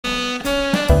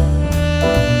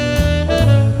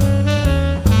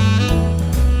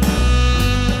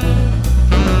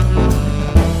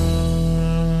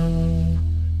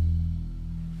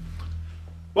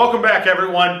Welcome back,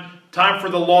 everyone. Time for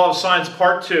the Law of Sines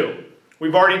Part 2.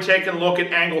 We've already taken a look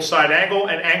at angle side angle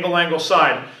and angle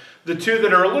side, the two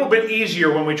that are a little bit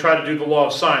easier when we try to do the Law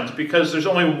of Sines because there's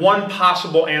only one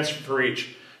possible answer for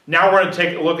each. Now we're going to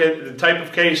take a look at the type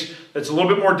of case that's a little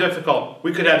bit more difficult.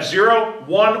 We could have 0,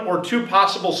 1, or 2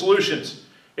 possible solutions.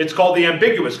 It's called the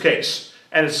ambiguous case,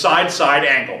 and it's side-side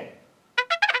angle.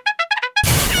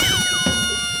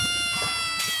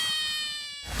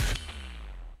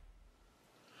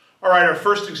 All right, our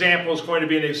first example is going to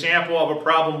be an example of a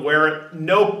problem where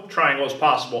no triangle is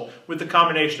possible with the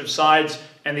combination of sides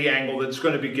and the angle that's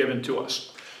going to be given to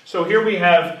us. So here we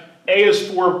have A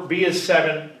is 4, B is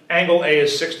 7, angle A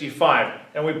is 65.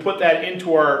 And we put that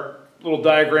into our little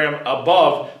diagram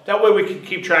above. That way we can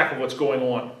keep track of what's going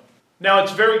on. Now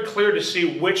it's very clear to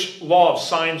see which law of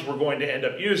sines we're going to end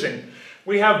up using.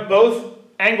 We have both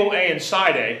angle A and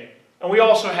side A, and we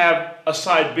also have a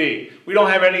side B. We don't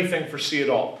have anything for C at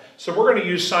all. So we're going to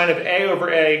use sine of A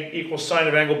over A equals sine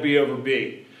of angle B over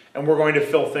B. And we're going to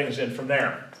fill things in from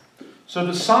there. So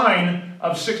the sine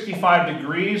of 65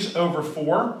 degrees over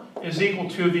 4 is equal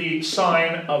to the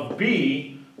sine of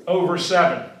B over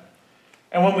 7.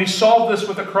 And when we solve this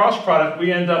with a cross product,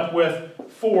 we end up with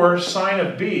 4 sine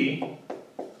of B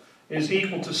is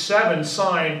equal to 7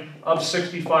 sine of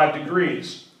 65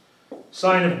 degrees.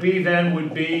 Sine of B then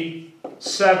would be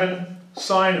 7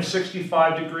 sine of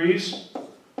 65 degrees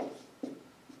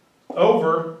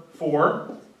over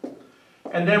 4.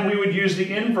 And then we would use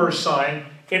the inverse sine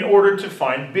in order to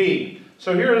find B.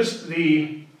 So here's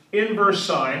the inverse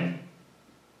sine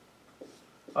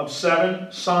of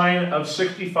 7 sine of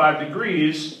 65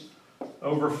 degrees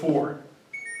over 4.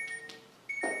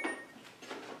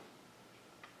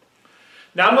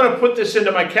 Now I'm going to put this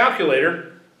into my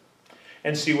calculator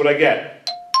and see what I get.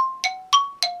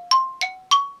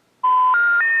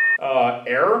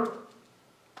 Error?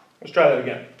 Let's try that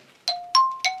again.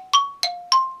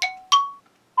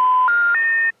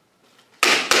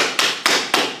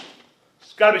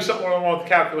 There's got to be something wrong with the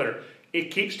calculator.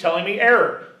 It keeps telling me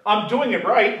error. I'm doing it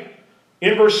right.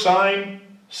 Inverse sine,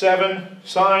 7,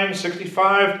 sine,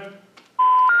 65.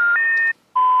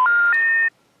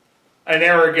 An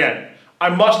error again. I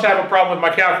must have a problem with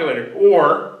my calculator,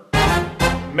 or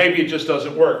maybe it just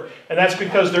doesn't work. And that's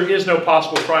because there is no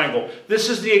possible triangle. This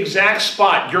is the exact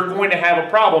spot you're going to have a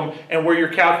problem and where your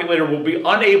calculator will be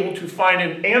unable to find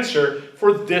an answer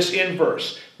for this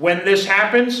inverse. When this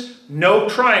happens, no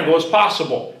triangle is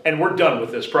possible, and we're done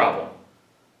with this problem.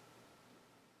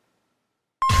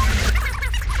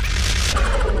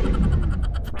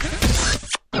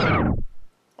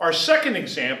 Our second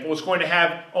example is going to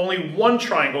have only one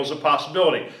triangle as a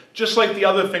possibility, just like the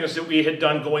other things that we had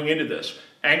done going into this.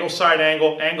 Angle, side,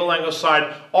 angle, angle,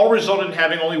 side, all resulted in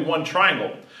having only one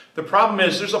triangle. The problem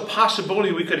is there's a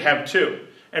possibility we could have two.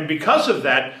 And because of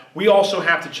that, we also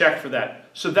have to check for that.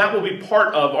 So that will be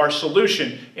part of our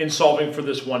solution in solving for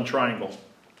this one triangle.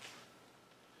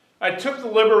 I took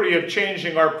the liberty of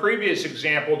changing our previous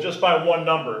example just by one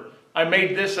number. I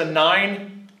made this a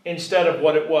 9 instead of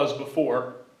what it was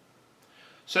before.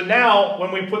 So now,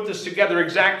 when we put this together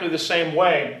exactly the same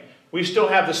way, we still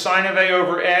have the sine of A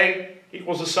over A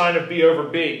equals the sine of B over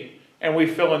B, and we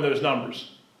fill in those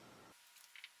numbers.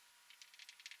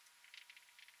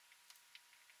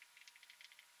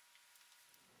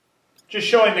 Just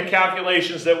showing the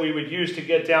calculations that we would use to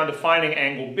get down to finding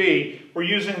angle B, we're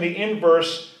using the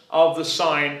inverse of the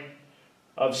sine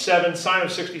of 7 sine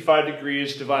of 65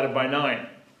 degrees divided by 9.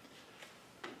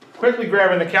 Quickly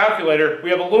grabbing the calculator, we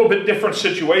have a little bit different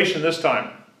situation this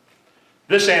time.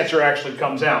 This answer actually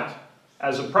comes out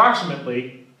as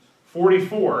approximately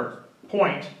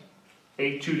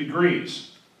 44.82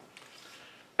 degrees.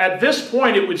 At this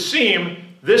point, it would seem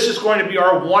this is going to be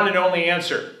our one and only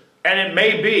answer. And it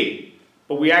may be,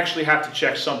 but we actually have to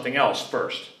check something else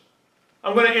first.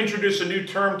 I'm going to introduce a new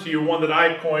term to you, one that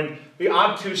I coined, the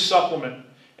obtuse supplement.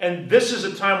 And this is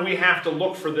a time we have to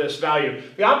look for this value.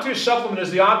 The obtuse supplement is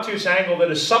the obtuse angle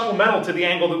that is supplemental to the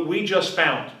angle that we just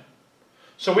found.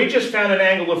 So we just found an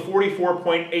angle of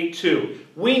 44.82.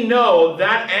 We know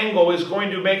that angle is going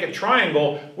to make a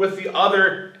triangle with the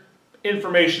other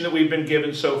information that we've been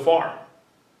given so far.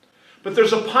 But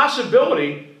there's a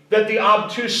possibility that the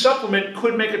obtuse supplement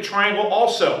could make a triangle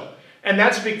also. And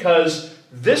that's because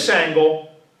this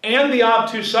angle and the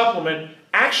obtuse supplement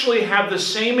actually have the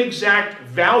same exact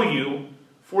value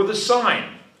for the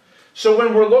sine. So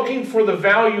when we're looking for the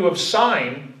value of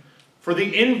sine, for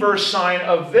the inverse sine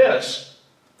of this,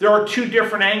 there are two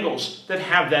different angles that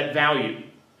have that value.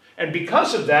 And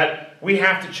because of that, we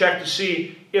have to check to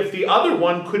see if the other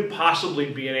one could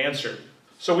possibly be an answer.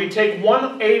 So we take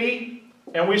 180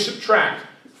 and we subtract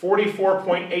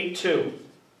 44.82.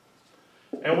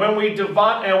 And when we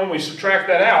subtract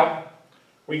that out,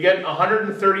 we get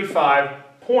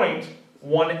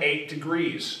 135.18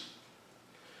 degrees.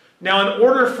 Now, in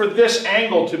order for this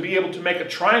angle to be able to make a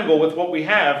triangle with what we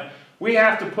have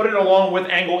to put it along with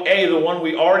angle A, the one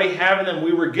we already have and then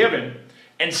we were given,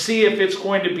 and see if it's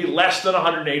going to be less than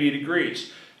 180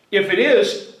 degrees. If it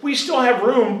is, we still have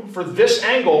room for this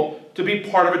angle to be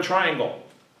part of a triangle.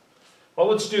 Well,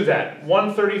 let's do that.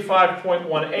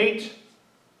 135.18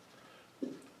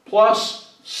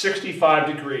 plus 65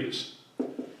 degrees.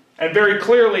 And very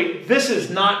clearly, this is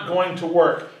not going to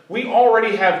work. We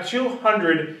already have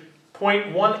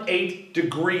 200.18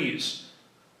 degrees.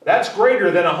 That's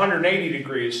greater than 180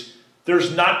 degrees.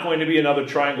 There's not going to be another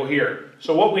triangle here.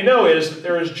 So what we know is that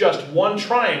there is just one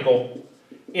triangle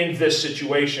in this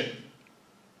situation.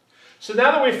 So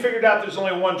now that we've figured out there's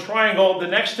only one triangle, the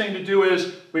next thing to do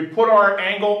is we put our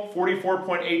angle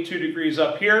 44.82 degrees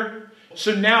up here.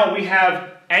 So now we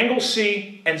have angle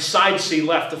C and side C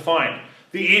left to find.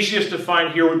 The easiest to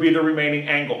find here would be the remaining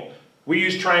angle. We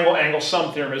use triangle angle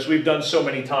sum theorem as we've done so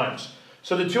many times.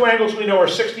 So the two angles we know are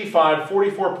 65,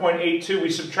 44.82.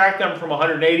 We subtract them from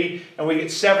 180 and we get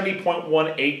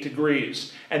 70.18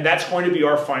 degrees. And that's going to be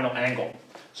our final angle.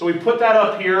 So we put that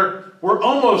up here. We're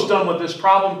almost done with this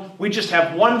problem. We just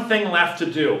have one thing left to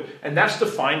do, and that's to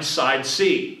find side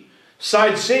C.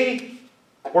 Side C,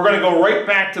 we're going to go right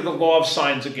back to the law of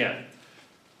sines again.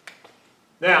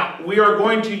 Now, we are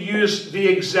going to use the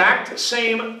exact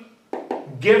same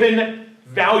given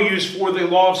values for the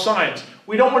law of sines.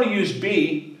 We don't want to use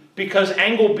B because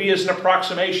angle B is an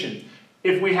approximation.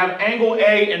 If we have angle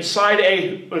A and side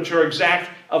A, which are exact,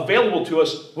 available to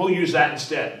us, we'll use that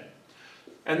instead.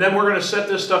 And then we're going to set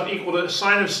this stuff equal to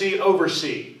sine of C over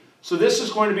C. So this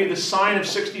is going to be the sine of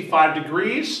 65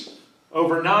 degrees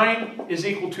over 9 is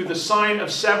equal to the sine of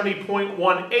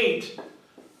 70.18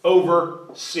 over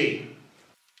C.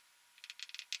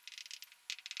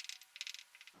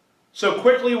 So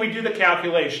quickly we do the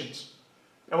calculations.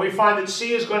 And we find that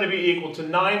C is going to be equal to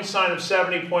 9 sine of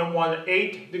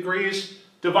 70.18 degrees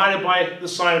divided by the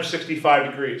sine of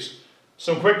 65 degrees.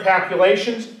 Some quick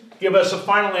calculations give us a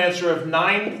final answer of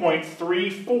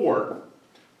 9.34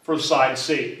 for side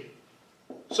C.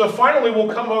 So finally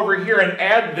we'll come over here and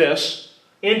add this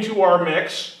into our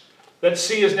mix. That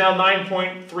C is now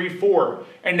 9.34.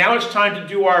 And now it's time to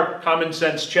do our common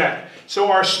sense check.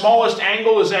 So our smallest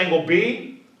angle is angle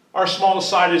B. Our smallest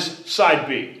side is side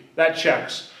B. That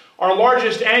checks. Our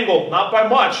largest angle, not by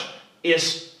much,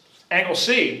 is angle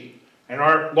C. And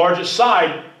our largest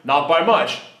side, not by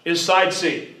much, is side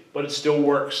C. But it still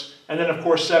works. And then, of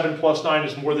course, 7 plus 9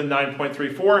 is more than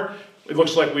 9.34. It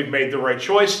looks like we've made the right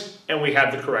choice, and we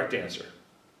have the correct answer.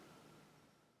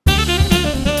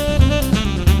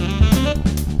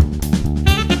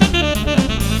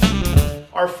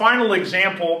 Our final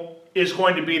example is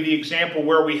going to be the example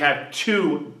where we have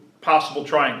two possible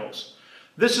triangles.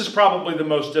 This is probably the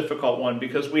most difficult one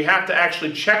because we have to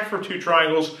actually check for two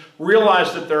triangles,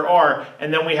 realize that there are,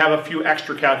 and then we have a few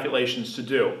extra calculations to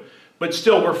do. But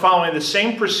still, we're following the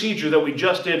same procedure that we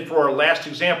just did for our last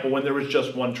example when there was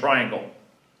just one triangle.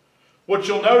 What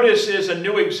you'll notice is a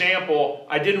new example.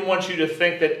 I didn't want you to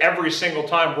think that every single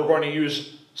time we're going to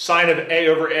use sine of A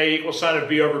over A equals sine of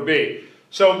B over B.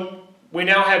 So we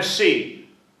now have C.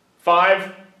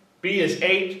 5, B is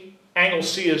 8, angle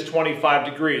C is 25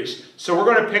 degrees. So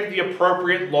we're going to pick the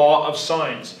appropriate law of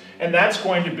sines. And that's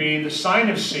going to be the sine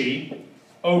of C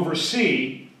over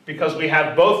C, because we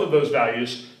have both of those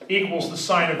values, equals the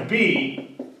sine of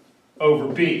B over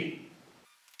B.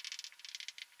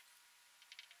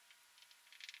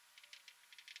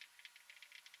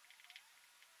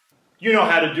 You know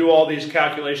how to do all these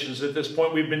calculations at this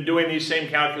point. We've been doing these same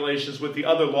calculations with the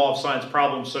other law of sines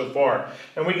problems so far.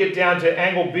 And we get down to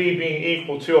angle B being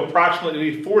equal to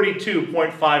approximately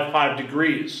 42.55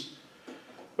 degrees.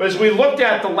 But as we looked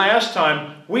at the last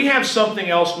time, we have something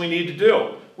else we need to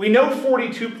do. We know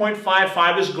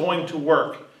 42.55 is going to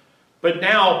work. But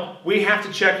now we have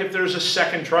to check if there's a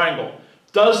second triangle.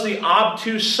 Does the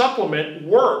obtuse supplement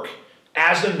work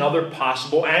as another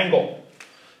possible angle?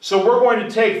 So we're going to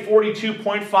take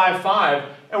 42.55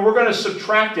 and we're going to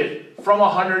subtract it from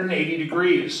 180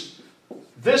 degrees.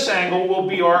 This angle will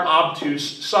be our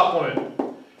obtuse supplement.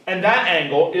 And that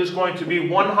angle is going to be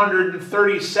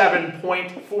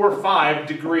 137.45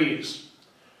 degrees.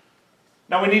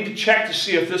 Now we need to check to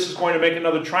see if this is going to make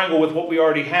another triangle with what we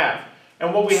already have.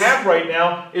 And what we have right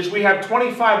now is we have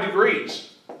 25 degrees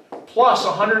plus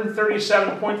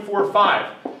 137.45.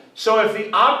 So if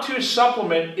the obtuse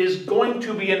supplement is going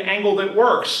to be an angle that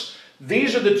works,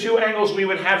 These are the two angles we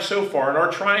would have so far in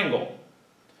our triangle.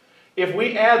 If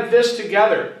we add this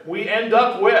together, we end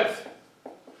up with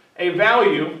a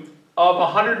value of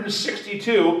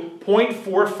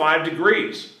 162.45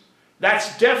 degrees.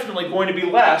 That's definitely going to be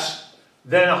less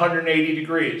than 180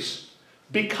 degrees.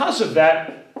 Because of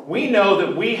that, we know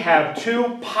that we have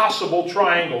two possible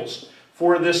triangles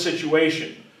for this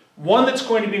situation. One that's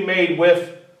going to be made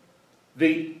with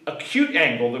the acute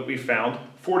angle that we found,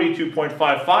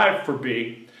 42.55 for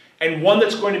B, and one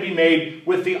that's going to be made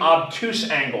with the obtuse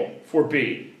angle for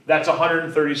B. That's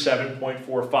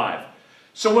 137.45.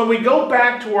 So when we go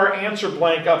back to our answer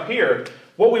blank up here,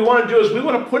 what we want to do is we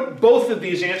want to put both of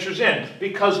these answers in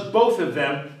because both of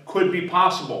them could be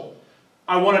possible.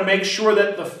 I want to make sure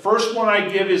that the first one I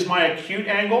give is my acute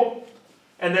angle,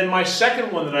 and then my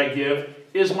second one that I give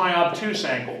is my obtuse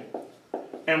angle.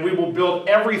 And we will build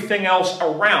everything else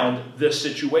around this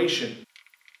situation.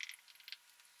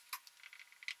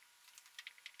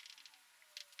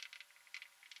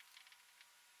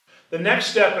 The next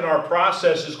step in our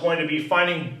process is going to be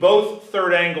finding both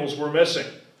third angles we're missing,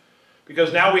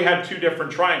 because now we have two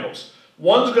different triangles.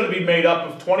 One's going to be made up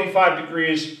of 25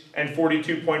 degrees and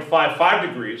 42.55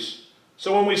 degrees.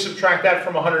 So when we subtract that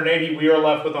from 180, we are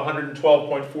left with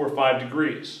 112.45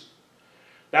 degrees.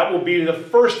 That will be the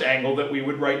first angle that we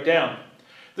would write down.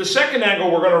 The second angle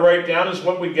we're going to write down is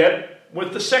what we get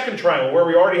with the second triangle, where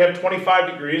we already have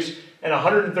 25 degrees and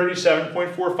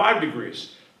 137.45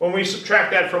 degrees. When we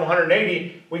subtract that from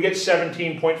 180, we get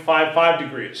 17.55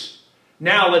 degrees.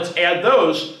 Now let's add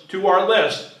those to our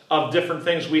list of different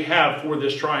things we have for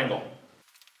this triangle.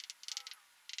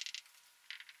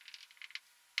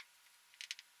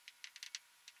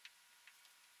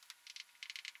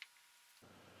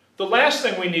 The last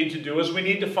thing we need to do is we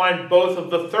need to find both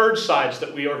of the third sides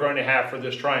that we are going to have for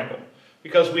this triangle,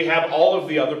 because we have all of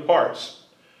the other parts.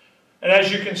 And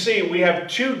as you can see, we have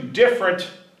two different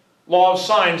law of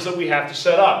sines that we have to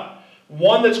set up.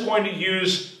 One that's going to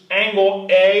use angle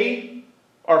A,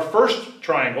 our first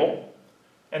triangle,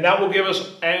 and that will give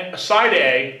us side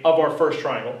A of our first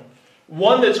triangle.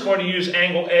 One that's going to use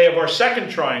angle A of our second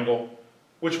triangle,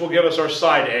 which will give us our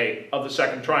side A of the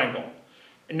second triangle.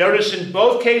 And notice in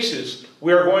both cases,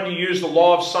 we are going to use the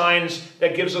law of sines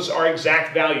that gives us our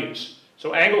exact values.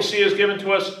 So angle C is given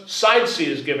to us, side C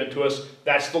is given to us.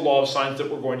 That's the law of sines that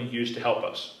we're going to use to help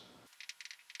us.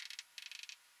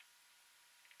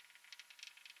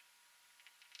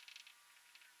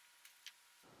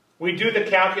 We do the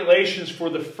calculations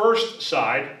for the first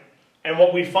side, and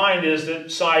what we find is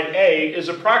that side A is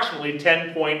approximately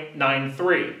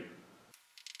 10.93.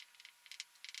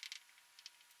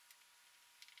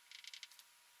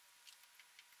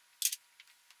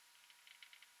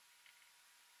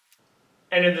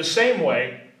 And in the same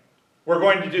way, we're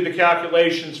going to do the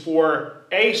calculations for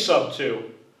A sub 2,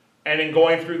 and in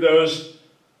going through those,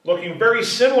 looking very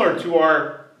similar to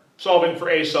our solving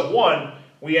for A sub 1,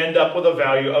 we end up with a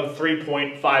value of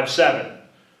 3.57.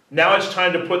 Now it's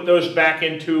time to put those back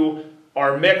into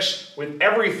our mix with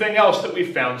everything else that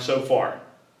we've found so far.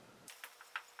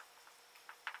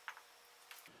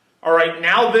 All right,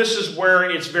 now this is where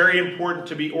it's very important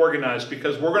to be organized,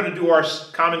 because we're going to do our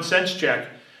common sense check,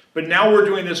 but now we're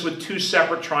doing this with two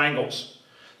separate triangles.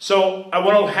 So I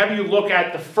want to have you look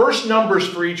at the first numbers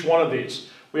for each one of these.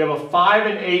 We have a 5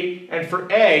 and 8, and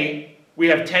for A, we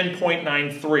have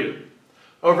 10.93.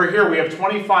 Over here, we have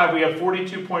 25, we have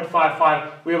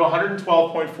 42.55, we have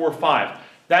 112.45.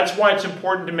 That's why it's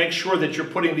important to make sure that you're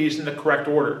putting these in the correct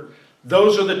order.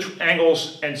 Those are the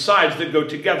angles and sides that go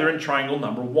together in triangle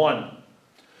number 1.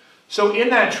 So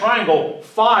in that triangle,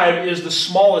 5 is the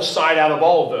smallest side out of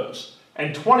all of those,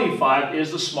 and 25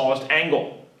 is the smallest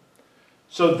angle.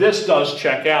 So this does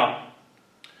check out.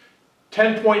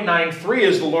 10.93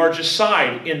 is the largest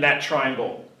side in that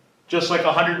triangle, just like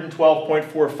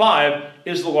 112.45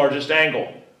 is the largest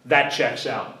angle. That checks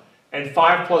out. And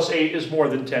 5 plus 8 is more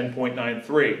than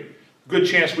 10.93. Good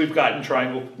chance we've gotten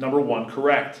triangle number 1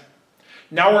 correct.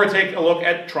 Now we're going to take a look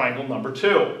at triangle number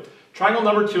 2. Triangle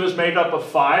number 2 is made up of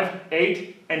 5,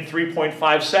 8, and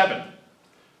 3.57.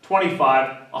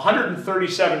 25,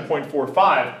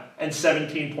 137.45, and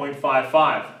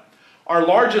 17.55. Our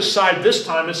largest side this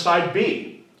time is side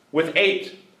B with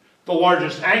 8. The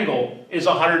largest angle is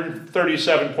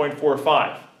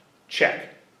 137.45. Check.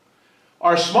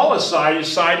 Our smallest side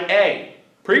is side A.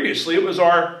 Previously it was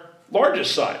our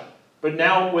largest side, but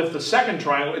now with the second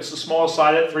triangle it's the smallest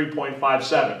side at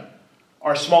 3.57.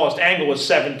 Our smallest angle is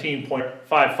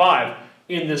 17.55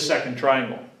 in this second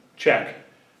triangle. Check.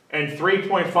 And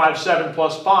 3.57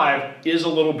 plus 5 is a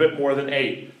little bit more than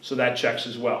 8, so that checks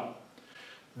as well.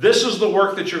 This is the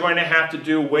work that you're going to have to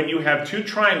do when you have two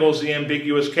triangles in the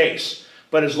ambiguous case.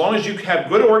 But as long as you have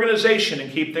good organization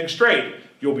and keep things straight,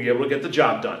 you'll be able to get the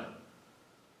job done.